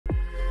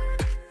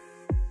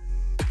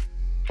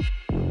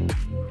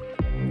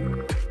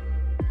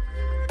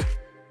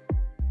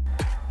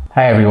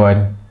Hi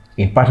everyone,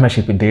 in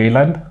partnership with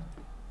Dairyland,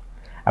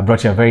 I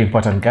brought you a very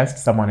important guest,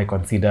 someone I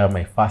consider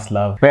my first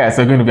love. So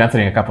we're going to be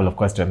answering a couple of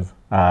questions,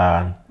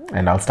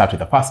 and I'll start with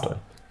the first one.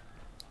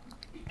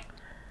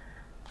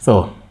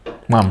 So,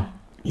 Mom.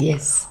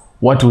 Yes.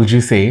 What would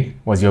you say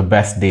was your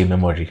best day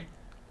memory?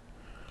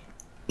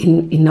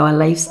 In our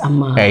lives,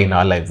 in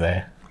our lives,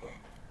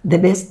 the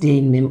best day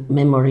in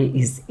memory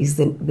is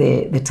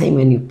the time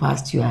when you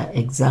passed your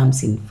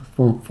exams in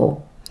Form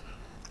 4.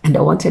 And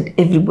I wanted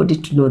everybody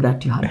to know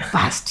that you had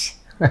passed.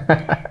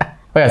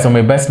 So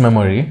my best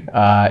memory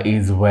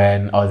is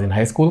when I was in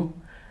high school.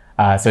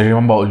 So I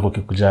remember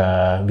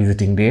ulikuja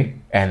visiting day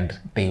and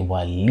they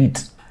were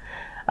lit.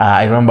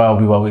 I remember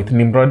we were with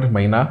Nimrod,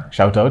 Maina,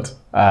 shout out.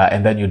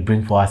 And then you'd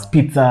bring for us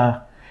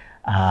pizza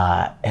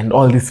and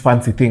all these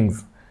fancy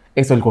things.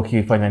 So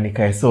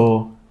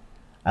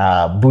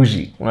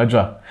bougie,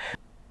 unajua.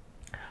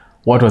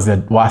 What was the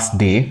worst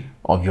day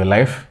of your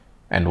life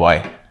and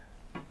why?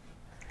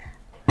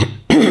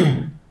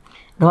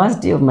 The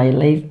worst day of my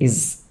life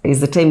is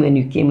the time when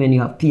you came and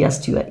you have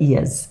pierced your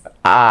ears.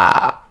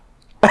 And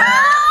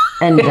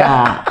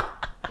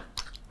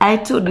I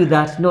told you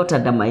that not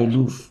under my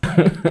roof.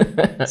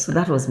 So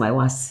that was my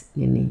worst,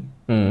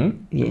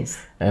 Yes.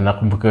 And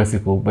nakumbuka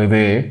siku, by the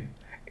way,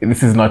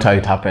 this is not how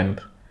it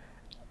happened.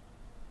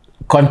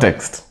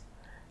 Context.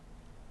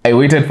 I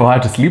waited for her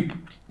to sleep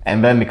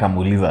and then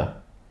nikamuuliza,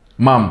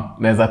 Mom,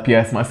 naeza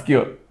pierce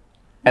masikio.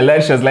 And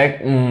then she was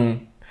like,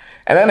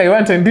 And then I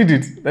went and did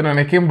it. Then when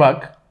I came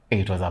back,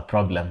 it was a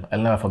problem.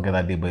 I'll never forget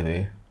that day, by the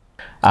way.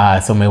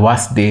 So my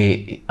worst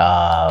day,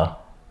 the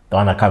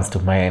one that comes to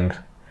mind,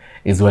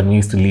 is when we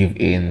used to live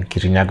in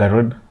Kirinyaga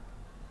Road.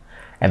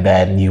 And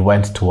then you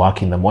went to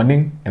work in the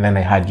morning, and then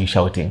I heard you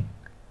shouting.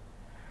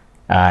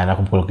 And I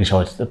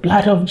shout, the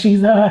blood of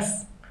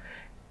Jesus.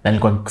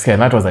 And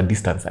that was a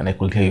distance, and I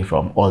could hear you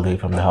from all the way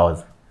from the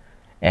house.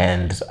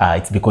 And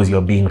it's because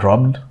you're being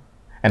robbed,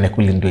 and I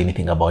couldn't do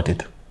anything about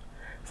it.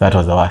 So that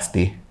was the worst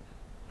day.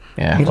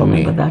 Yeah, I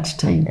remember that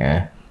time.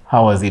 Yeah.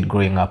 How was it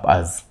growing up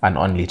as an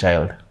only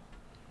child?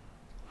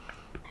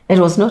 It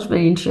was not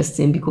very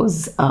interesting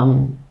because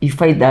you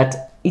find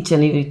that each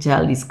and every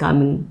child is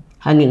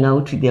hanging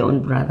out with their own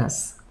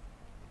brothers.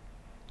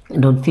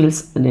 And don't feel,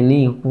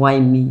 why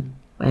me?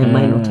 Why am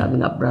I not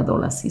having a brother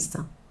or a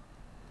sister?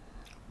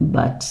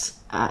 But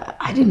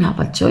I didn't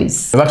have a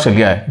choice. Actually,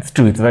 yeah, it's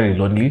true. It's very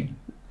lonely.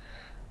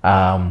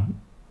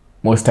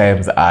 Most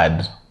times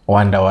I'd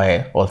wonder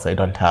why also I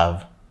don't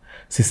have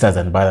sisters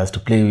and brothers to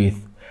play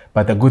with.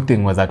 But the good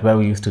thing was that where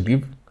we used to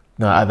live,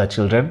 there were other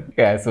children.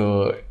 Yeah,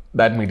 so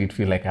that made it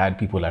feel like I had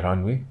people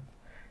around me.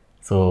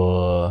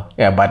 So,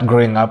 yeah, but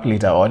growing up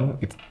later on,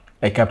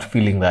 I kept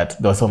feeling that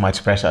there was so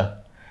much pressure.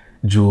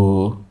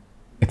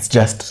 It's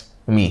just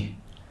me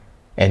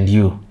and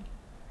you.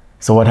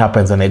 So what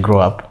happens when I grow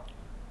up?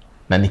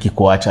 Na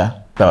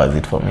nikikuacha, that was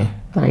it for me.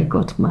 But I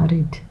got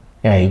married.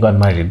 Yeah, you got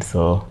married,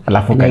 so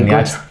alafu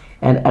kaniacha.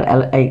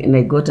 And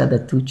I got other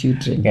 2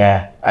 children.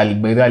 Yeah, I'll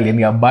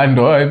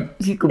abandoned.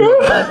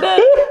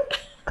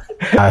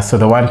 So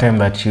the one time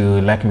that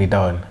you let me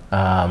down,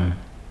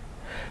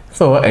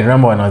 so I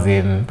remember when I was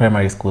in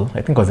primary school,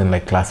 I think I was in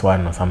like class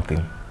 1 or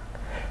something.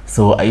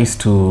 So you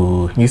used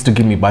to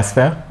give me bus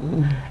fare,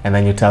 and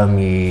then you tell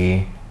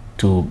me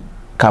to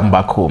come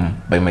back home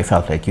by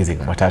myself, like using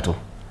matatu.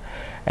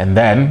 And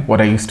then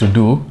what I used to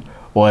do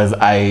was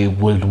I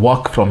would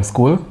walk from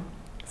school,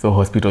 so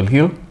Hospital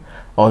Hill,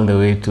 all the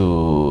way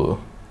to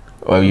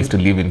where we used to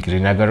live in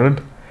Kirinyaga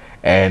Road,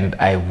 and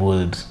I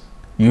would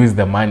use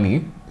the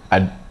money,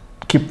 I'd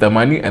keep the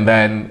money and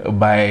then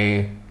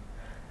buy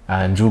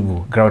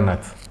njugu,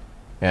 groundnuts,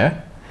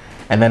 yeah?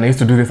 And then I used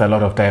to do this a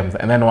lot of times,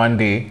 and then one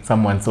day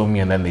someone saw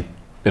me and then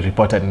they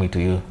reported me to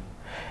you,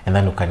 and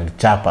then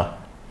ukanichapa.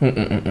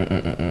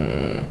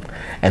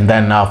 And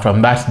then now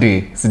from that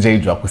day,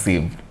 sijaijua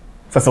kusave.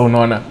 Sasa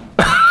unaona.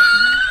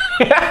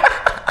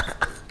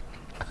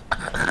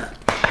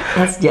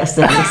 That's just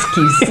an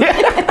excuse.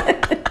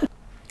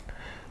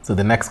 So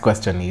the next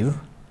question is,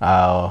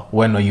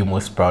 when were you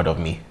most proud of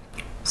me?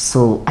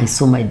 So I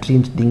saw my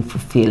dreams being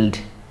fulfilled.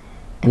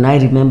 And I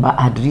remember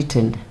I'd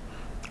written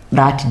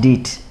that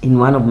date in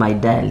one of my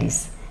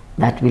diaries,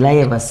 that will I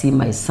ever see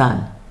my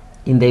son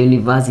in the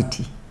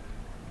university?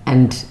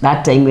 And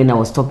that time when I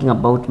was talking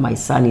about my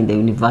son in the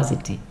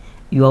university,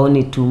 you are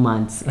only 2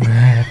 months.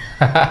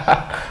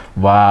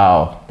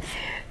 Wow.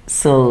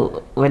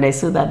 So when I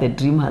saw that the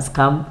dream has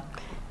come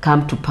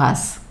to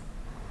pass,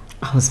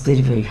 I was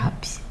very, very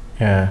happy.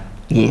 Yeah.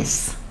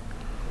 Yes.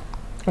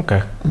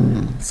 Okay.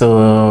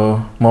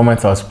 So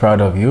moments I was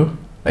proud of you,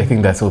 I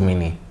think there's so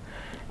many.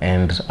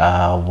 And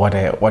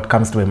what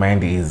comes to my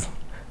mind is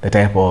the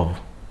type of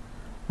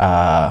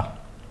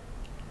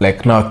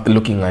like now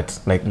looking at,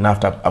 like now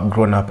after I've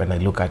grown up and I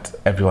look at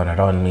everyone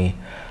around me,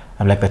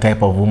 I'm like the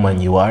type of woman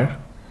you are.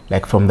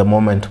 Like from the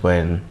moment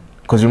when,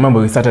 because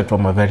remember we started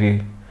from a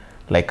very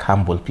like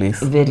humble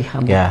place. Very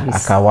humble place. Yeah,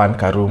 Akawan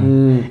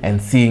Karum.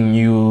 And seeing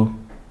you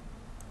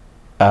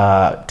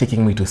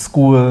taking me to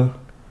school,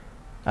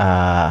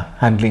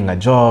 handling a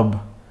job,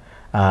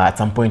 At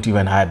some point, you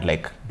even had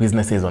like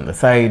businesses on the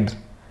side,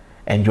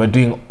 and you were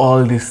doing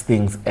all these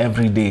things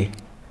every day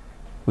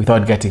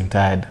without getting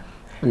tired.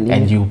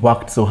 And you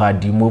worked so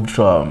hard. You moved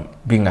from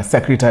being a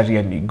secretary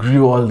and you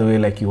grew all the way,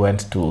 like you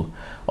went to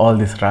all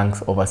these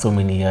ranks over so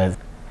many years.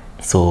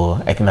 So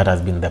I think that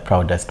has been the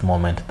proudest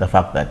moment, the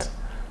fact that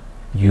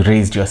you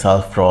raised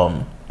yourself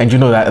from, and you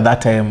know that at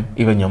that time,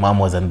 even your mom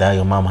wasn't there,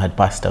 your mom had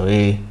passed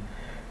away.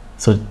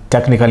 So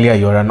technically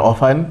you're an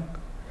orphan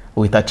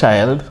with a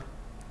child,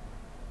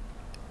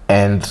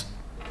 and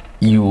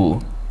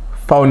you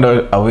found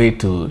a way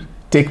to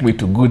take me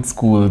to good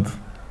schools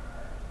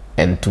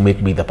and to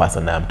make me the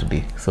person I am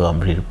today. So I'm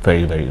really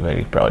very, very,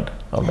 very proud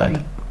of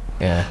that.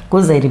 Yeah.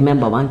 Because I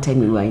remember one time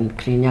we were in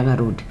Kirinyaga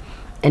Road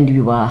and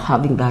we were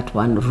having that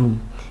one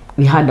room.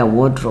 We had a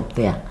wardrobe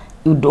there.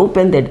 You'd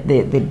open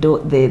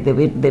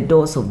the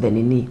doors of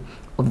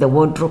the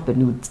wardrobe, and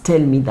you would tell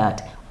me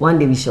that one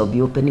day we shall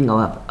be opening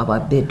our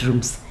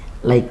bedrooms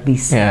like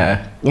this.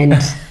 Yeah. And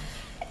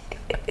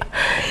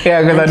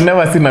yeah, because I'd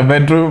never seen a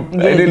bedroom.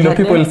 Yeah, I didn't know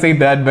people say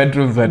they had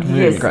bedrooms, but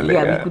yes,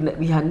 really,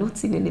 we had not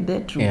seen any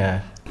bedroom.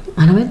 Yeah.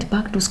 And I went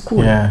back to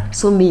school. Yeah.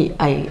 So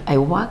I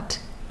worked.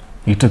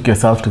 You took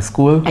yourself to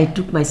school? I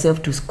took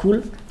myself to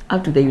school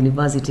up to the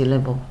university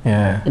level.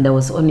 Yeah. And I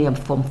was only a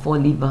Form 4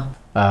 leaver.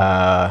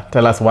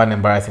 Tell us one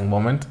embarrassing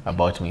moment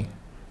about me.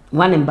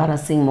 One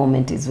embarrassing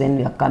moment is when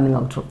we are coming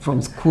out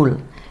from school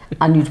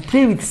and you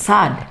play with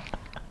sand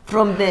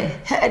from the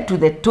head to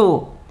the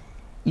toe.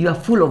 You are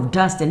full of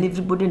dust and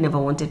everybody never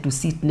wanted to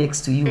sit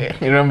next to you. You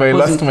remember I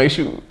lost my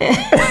shoe?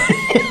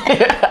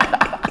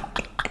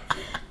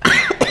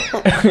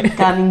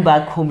 Coming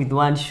back home with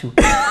one shoe.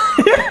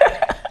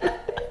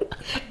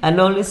 And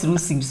always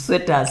losing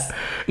sweaters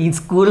in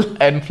school.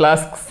 And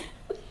flasks.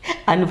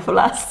 And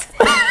flasks.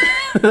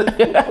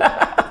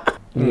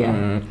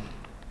 Yeah.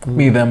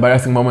 Me, the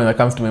embarrassing moment that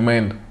comes to my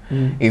mind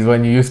is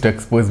when you used to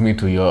expose me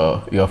to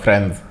your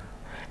friends,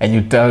 and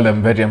you tell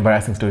them very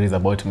embarrassing stories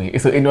about me.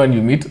 So anyone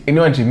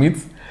she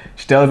meets,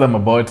 she tells them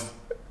about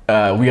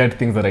weird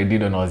things that I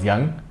did when I was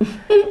young.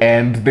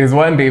 And there's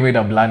one day I made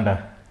a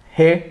blunder.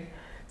 Hey,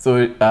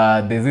 so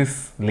there's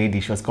this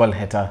lady, she was called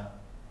Heta,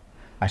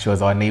 and she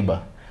was our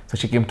neighbor. So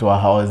she came to our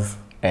house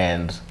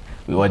and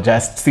we were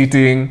just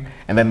sitting,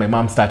 and then my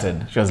mom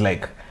started. She was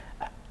like,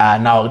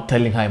 now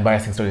telling her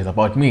embarrassing stories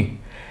about me.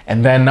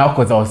 And then now,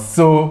 because I was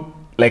so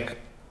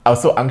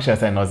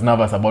anxious and I was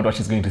nervous about what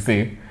she's going to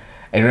say,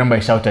 I remember I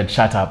shouted,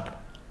 "Shut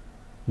up."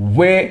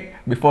 Way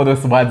before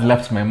those words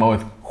left my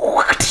mouth.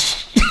 What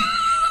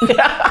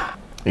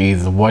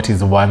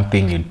is one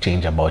thing you'd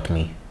change about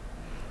me?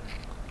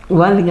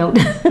 One thing I would,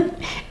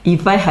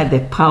 if I had the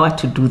power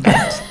to do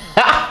that,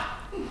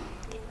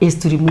 is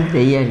to remove the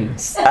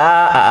earrings.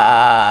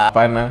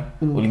 Pana,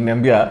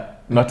 uliniambia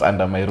not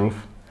under my roof.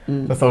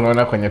 Sasa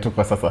unaona kwenye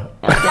tuko sasa.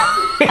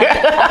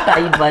 Hata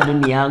hii bado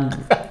ni yangu.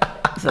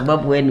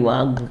 Sababu wewe ni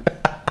wangu.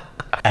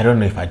 I don't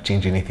know if I'd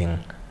change anything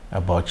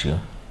about you.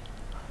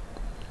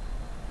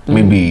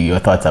 Maybe your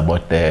thoughts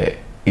about the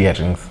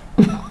earrings.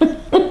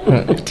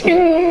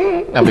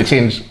 I will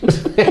change.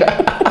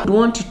 I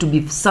want you to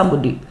be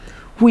somebody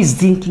who is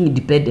thinking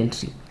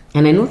independently.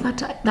 And I know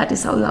that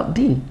is how you have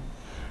been.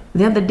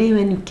 The other day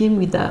when you came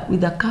with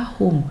a car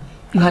home,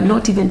 you had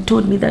not even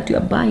told me that you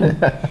are buying.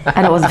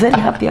 And I was very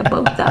happy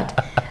about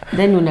that.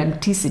 Then when I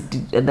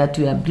anticipated that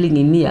you are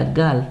bringing me a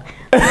girl.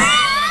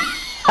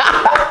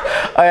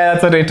 Oh yeah,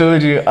 that's what I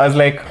told you. I was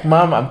like,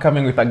 Mom, I'm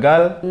coming with a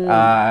girl.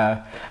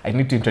 I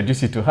need to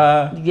introduce you to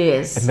her.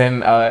 Yes. And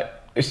then,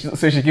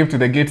 so she came to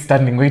the gate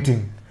standing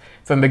waiting.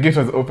 So when the gate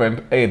was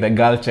opened, hey, the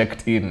girl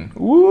checked in.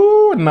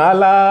 Woo,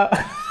 Nala.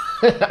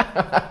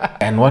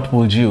 And what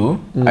would you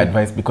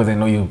advise, because I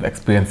know you've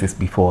experienced this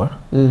before,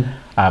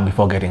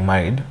 before getting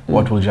married,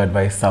 what would you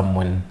advise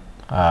someone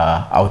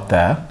out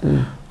there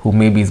who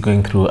maybe is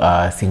going through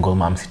a single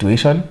mom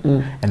situation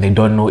and they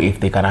don't know if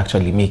they can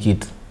actually make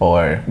it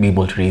or be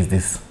able to raise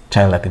this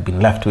child that they've been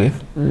left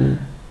with?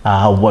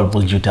 What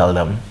would you tell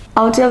them?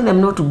 I'll tell them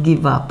not to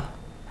give up.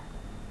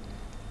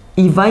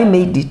 If I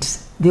made it,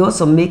 they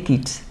also make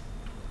it.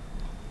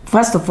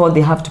 First of all,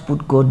 they have to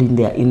put God in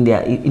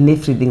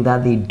everything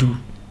that they do.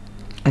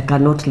 I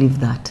cannot leave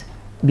that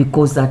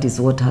because that is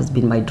what has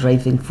been my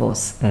driving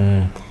force.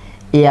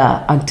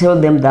 Yeah, and tell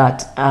them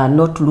that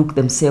not to look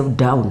themselves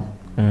down.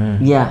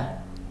 Yeah,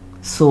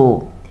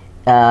 so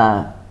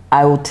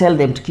I will tell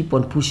them to keep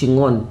on pushing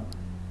on.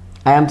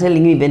 I am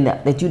telling you, even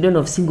the children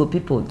of single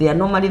people, they are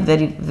normally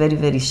very, very,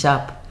 very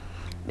sharp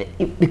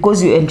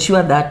because you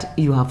ensure that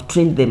you have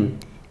trained them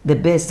the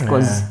best,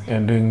 because you're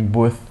doing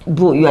both.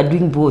 You are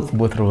doing both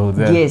Roles.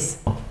 Yeah. Yes.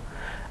 I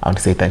want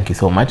to say thank you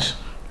so much.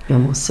 You're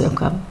most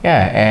welcome.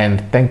 Yeah, and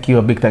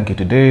a big thank you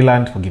to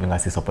Dairyland for giving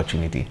us this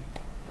opportunity.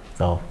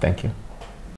 So thank you.